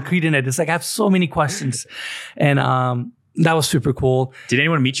poured concrete in it. It's like, I have so many questions. And that was super cool. Did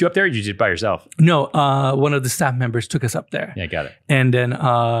anyone meet you up there or you did it by yourself? No, one of the staff members took us up there. Yeah, got it. And then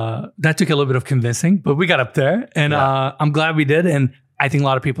that took a little bit of convincing, but we got up there. And I'm glad we did. And I think a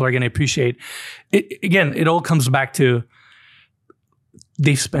lot of people are going to appreciate it. Again, it all comes back to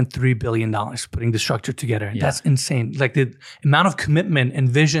they've spent $3 billion putting the structure together. Yeah. That's insane. Like the amount of commitment and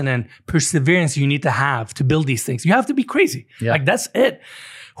vision and perseverance you need to have to build these things. You have to be crazy. Yeah. Like that's it.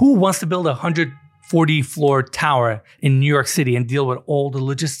 Who wants to build a 140-floor tower in New York City and deal with all the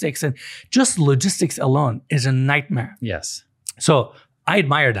logistics? And just logistics alone is a nightmare. Yes. So I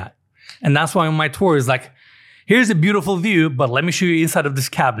admire that. And that's why on my tour is like, here's a beautiful view, but let me show you inside of this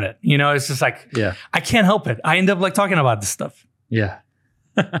cabinet. You know, it's just like, Yeah. I can't help it. I end up like talking about this stuff. Yeah.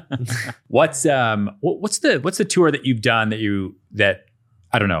 What's the tour that you've done that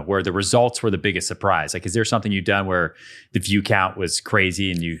I don't know, where the results were the biggest surprise? Like, is there something you've done where the view count was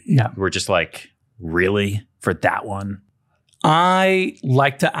crazy and you were just like, really for that one? I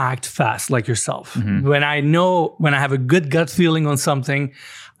like to act fast like yourself. Mm-hmm. When I have a good gut feeling on something,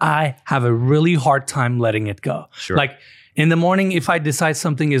 I have a really hard time letting it go. Sure. Like in the morning, if I decide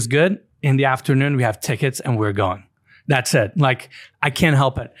something is good, in the afternoon, we have tickets and we're going. That's it. Like, I can't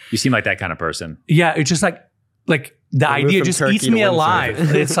help it. You seem like that kind of person. Yeah, it's just like the idea just eats me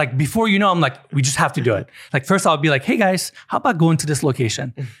alive. It's like, before you know, I'm like, we just have to do it. Like, first I'll be like, hey guys, how about going to this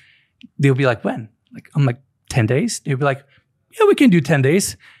location? They'll be like, when? Like, I'm like, 10 days? They'll be like, yeah, we can do 10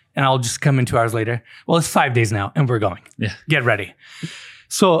 days. And I'll just come in 2 hours later. Well, it's 5 days now and we're going. Yeah. Get ready.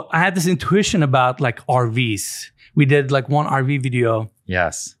 So I had this intuition about like RVs. We did like one RV video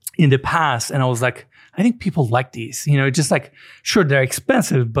Yes. in the past. And I was like, I think people like these, just like, sure, they're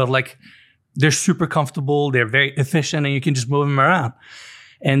expensive, but like they're super comfortable. They're very efficient and you can just move them around.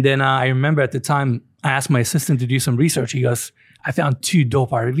 And then I remember at the time, I asked my assistant to do some research. He goes, I found 2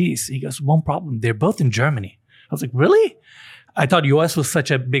 dope RVs. He goes, one problem, they're both in Germany. I was like, really? I thought US was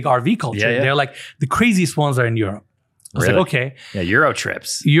such a big RV culture. Yeah. They're like, the craziest ones are in Europe. I was like, okay. Yeah, Euro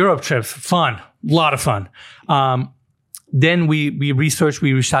trips, fun, a lot of fun. Then we researched,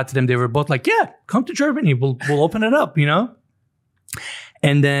 we reached out to them. They were both like, yeah, come to Germany. We'll open it up,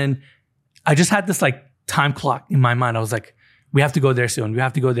 And then I just had this like time clock in my mind. I was like, we have to go there soon.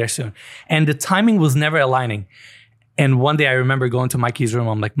 And the timing was never aligning. And one day I remember going to Mikey's room.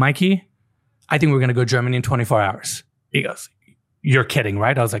 I'm like, Mikey, I think we're going to go Germany in 24 hours. He goes, you're kidding,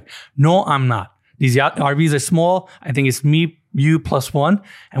 right? I was like, no, I'm not. These RVs are small. I think it's me, you plus one,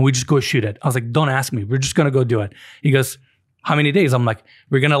 and we just go shoot it. I was like, don't ask me. We're just going to go do it. He goes, how many days? I'm like,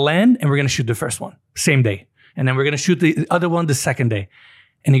 we're going to land and we're going to shoot the first one, same day. And then we're going to shoot the other one the second day.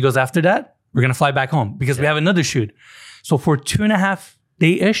 And he goes, after that, we're going to fly back home because we have another shoot. So for 2.5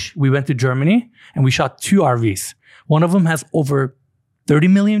 days-ish, we went to Germany and we shot 2 RVs. One of them has over 30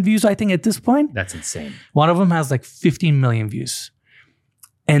 million views, I think, at this point. That's insane. One of them has like 15 million views.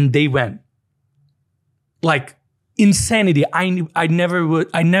 And they went like insanity. I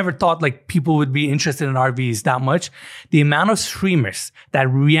never thought like people would be interested in RVs that much. The amount of streamers that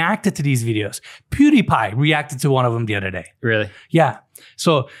reacted to these videos. PewDiePie reacted to one of them the other day. Really? Yeah.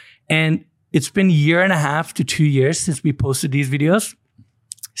 So, and it's been 1.5 to 2 years since we posted these videos.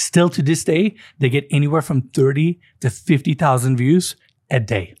 Still to this day, they get anywhere from 30 to 50,000 views a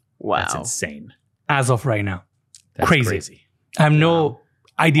day. Wow. That's insane. As of right now. That's crazy. I have no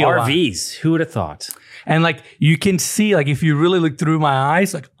idea why. RVs, who would have thought? And like, you can see, like, if you really look through my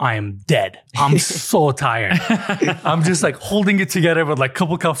eyes, like, I am dead. I'm so tired. I'm just like holding it together with like a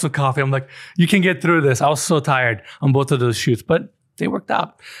couple cups of coffee. I'm like, you can get through this. I was so tired on both of those shoots, but they worked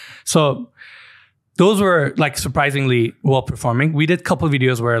out. So those were like surprisingly well performing. We did a couple of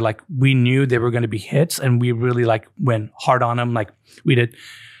videos where like we knew they were going to be hits and we really like went hard on them. Like we did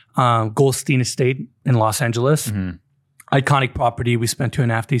Goldstein Estate in Los Angeles. Mm-hmm. Iconic property. We spent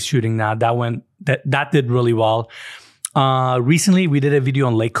 2.5 days shooting that. That did really well. Recently, we did a video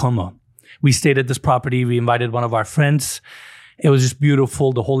on Lake Como. We stayed at this property. We invited one of our friends. It was just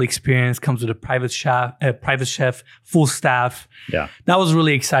beautiful. The whole experience comes with a private chef, full staff. Yeah, that was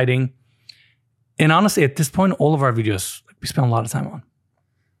really exciting. And honestly, at this point, all of our videos we spent a lot of time on.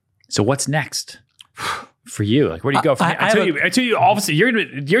 So what's next for you? Like, where do you go from here? I tell you, obviously, you're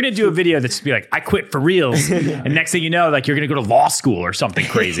gonna do a video that's be like, I quit for reals, and next thing you know, like you're gonna go to law school or something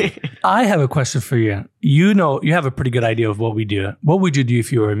crazy. I have a question for you. You have a pretty good idea of what we do. What would you do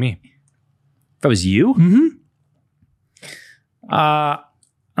if you were me? If I was you, I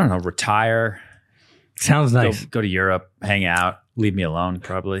don't know, retire. Sounds nice. Go to Europe, hang out, leave me alone,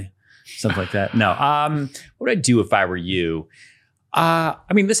 probably. Something like that. No. What would I do if I were you? I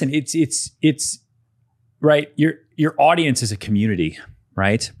mean, listen, it's right. Your audience is a community,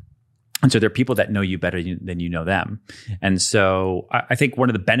 right? And so there are people that know you better than you know them. And so I think one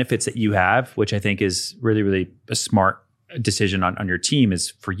of the benefits that you have, which I think is really, really a smart decision on your team,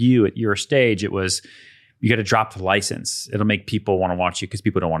 is for you at your stage, it was, you got to drop the license. It'll make people want to watch you because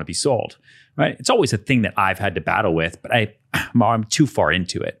people don't want to be sold, right? It's always a thing that I've had to battle with, but I'm too far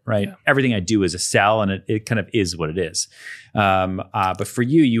into it, right? Yeah. Everything I do is a sell, and it kind of is what it is. But for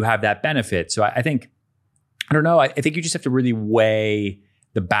you have that benefit. So I think, I don't know, I think you just have to really weigh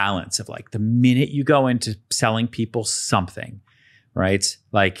the balance of like the minute you go into selling people something, right?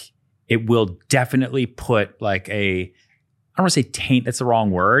 Like it will definitely put like I don't want to say taint, that's the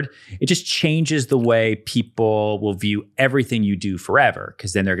wrong word. It just changes the way people will view everything you do forever.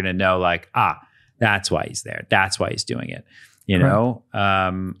 Because then they're going to know like, that's why he's there. That's why he's doing it, you know?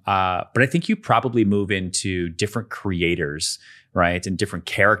 But I think you probably move into different creators, right? And different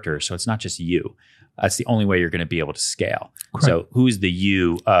characters. So it's not just you. That's the only way you're going to be able to scale. Correct. So who's the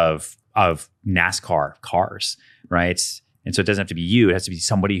you of NASCAR cars, right? And so it doesn't have to be you. It has to be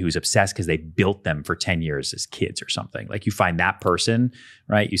somebody who's obsessed because they built them for 10 years as kids or something. Like you find that person,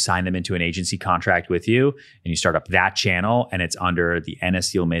 right? You sign them into an agency contract with you and you start up that channel and it's under the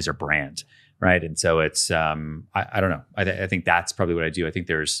Enes Yilmazer brand, right? And so it's, I don't know. I think that's probably what I do. I think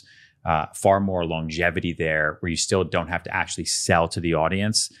there's far more longevity there where you still don't have to actually sell to the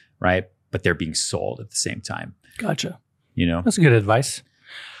audience, right? But they're being sold at the same time. Gotcha. You know? That's good advice.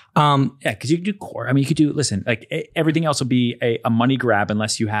 Yeah, because you can do core. I mean, you could do, listen, like everything else will be a money grab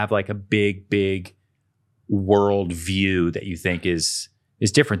unless you have like a big world view that you think is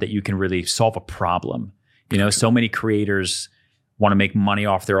different, that you can really solve a problem. You know, so many creators want to make money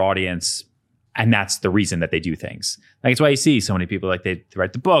off their audience And that's the reason that they do things. Like, it's why you see so many people, like, they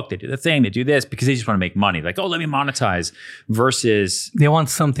write the book, they do the thing, they do this because they just want to make money. Like, oh, let me monetize, versus They want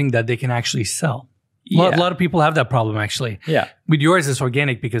something that they can actually sell. A lot of people have that problem, actually. Yeah. With yours, it's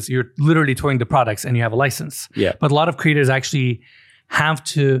organic because you're literally touring the products and you have a license. Yeah. But a lot of creators actually have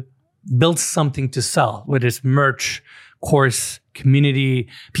to build something to sell, whether it's merch, course, community,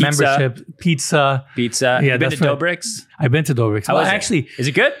 membership, pizza. Yeah, you been to Dobrik's? I've been to Dobrik's. How was it? Actually, is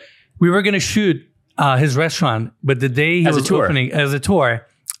it good? we were going to shoot his restaurant, but the day he As a was tour. opening as a tour,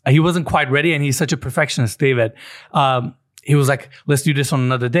 he wasn't quite ready, and he's such a perfectionist, David. He was like, let's do this on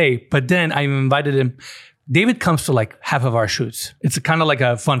another day. But then I invited him. David comes to like half of our shoots. It's kind of like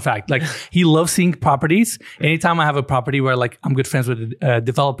a fun fact. Like, he loves seeing properties. Anytime I have a property where like I'm good friends with the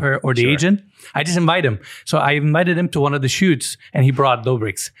developer or the agent, I just invite him. So I invited him to one of the shoots, and he brought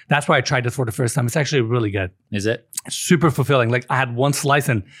Dobrik's. That's why I tried it for the first time. It's actually really good. Is it? It's super fulfilling. Like, I had one slice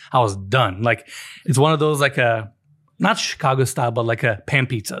and I was done. Like, it's one of those like not Chicago style, but like a pan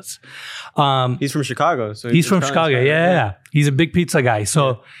pizzas. He's from Chicago. So He's from Chicago. Yeah. He's a big pizza guy.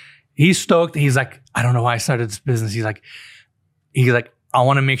 So he's stoked. He's like, I don't know why I started this business. He's like, I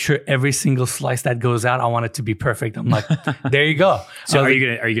want to make sure every single slice that goes out, I want it to be perfect. I'm like, there you go. So are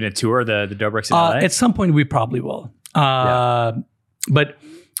you gonna tour the Dobrik's in LA? At some point, we probably will. But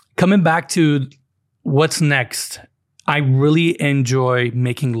coming back to what's next, I really enjoy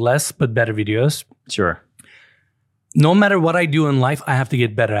making less but better videos. Sure. No matter what I do in life, I have to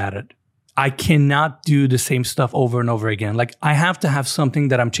get better at it. I cannot do the same stuff over and over again. Like, I have to have something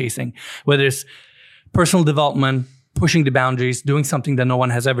that I'm chasing, whether it's personal development, pushing the boundaries, doing something that no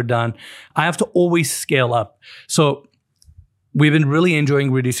one has ever done. I have to always scale up. So we've been really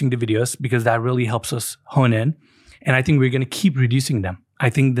enjoying reducing the videos because that really helps us hone in. And I think we're going to keep reducing them. I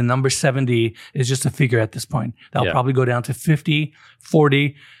think the number 70 is just a figure at this point. That'll probably go down to 50,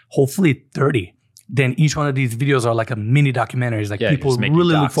 40, hopefully 30. Then each one of these videos are like a mini documentaries. Like, people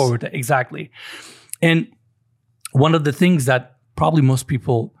really look forward to. Exactly. And one of the things that probably most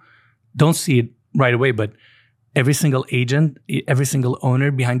people don't see it right away, but every single agent, every single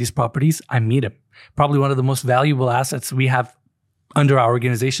owner behind these properties, I meet him. Probably one of the most valuable assets we have under our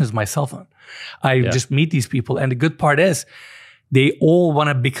organization is my cell phone. I just meet these people. And the good part is they all want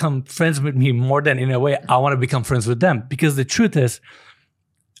to become friends with me more than, in a way, I want to become friends with them. Because the truth is,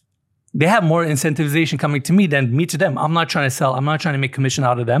 they have more incentivization coming to me than me to them. I'm not trying to sell. I'm not trying to make commission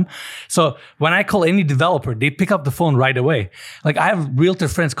out of them. So when I call any developer, they pick up the phone right away. Like, I have realtor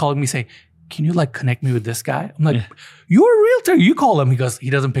friends calling me, say, can you like connect me with this guy? I'm like, you're a realtor. You call him. He goes, he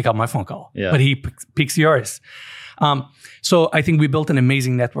doesn't pick up my phone call, but he picks yours. So I think we built an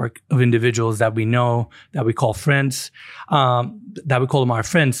amazing network of individuals that we know, that we call friends, that we call them our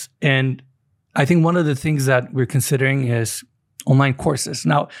friends. And I think one of the things that we're considering is online courses.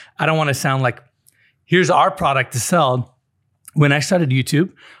 Now, I don't want to sound like, here's our product to sell. When I started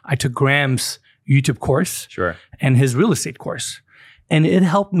YouTube, I took Graham's YouTube course and his real estate course. And it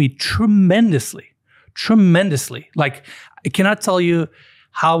helped me tremendously. Like, I cannot tell you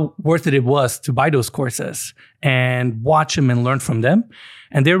how worth it was to buy those courses and watch them and learn from them.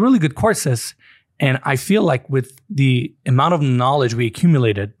 And they're really good courses. And I feel like with the amount of knowledge we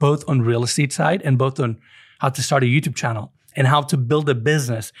accumulated, both on real estate side and both on how to start a YouTube channel and how to build a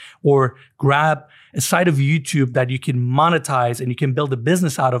business or grab a side of YouTube that you can monetize and you can build a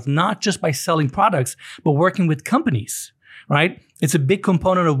business out of, not just by selling products, but working with companies, right? It's a big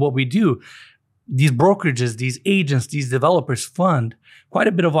component of what we do. These brokerages, these agents, these developers fund quite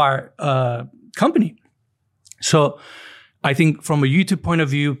a bit of our company. So I think from a YouTube point of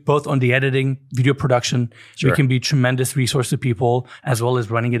view, both on the editing, video production, we can be a tremendous resource to people as well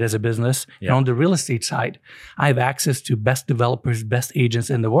as running it as a business. And on the real estate side, I have access to best developers, best agents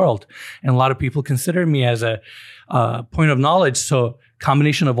in the world. And a lot of people consider me as a point of knowledge. So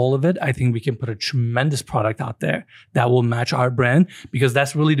combination of all of it, I think we can put a tremendous product out there that will match our brand, because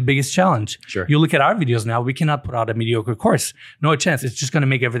that's really the biggest challenge. You look at our videos now, we cannot put out a mediocre course. No chance. It's just going to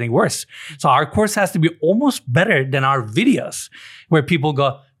make everything worse. So our course has to be almost better than our videos, where people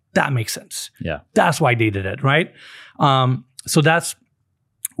go, that makes sense. That's why they did it, right? So that's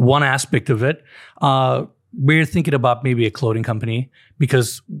one aspect of it. We're thinking about maybe a clothing company,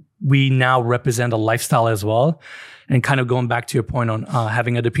 because we now represent a lifestyle as well. And kind of going back to your point on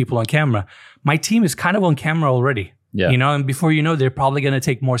having other people on camera, my team is kind of on camera already. You know, and before you know, they're probably going to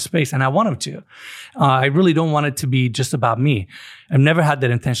take more space, and I want them to. I really don't want it to be just about me. I've never had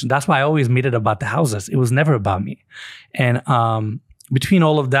that intention. That's why I always made it about the houses. It was never about me. And between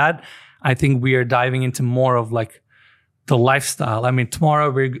all of that, I think we are diving into more of like the lifestyle. I mean, tomorrow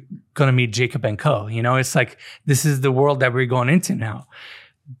we're going to meet Jacob & Co. You know, it's like, this is the world that we're going into now.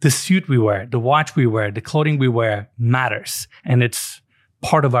 the suit we wear, the watch we wear, the clothing we wear matters. And it's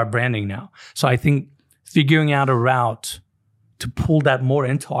part of our branding now. So I think figuring out a route to pull that more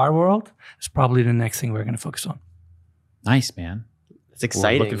into our world is probably the next thing we're going to focus on. Nice, man. It's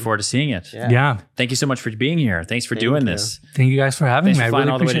exciting. We're looking forward to seeing it. Yeah. Thank you so much for being here. Thanks for doing this. Thank you guys for having Thanks me. for I flying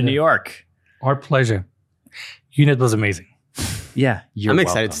really all the way to appreciate New it. York. Our pleasure. Unit was amazing. Yeah, I'm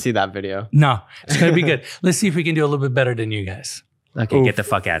excited to see that video. No, it's going to be good. Let's see if we can do a little bit better than you guys. Okay, get the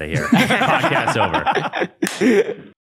fuck out of here. Podcast's over.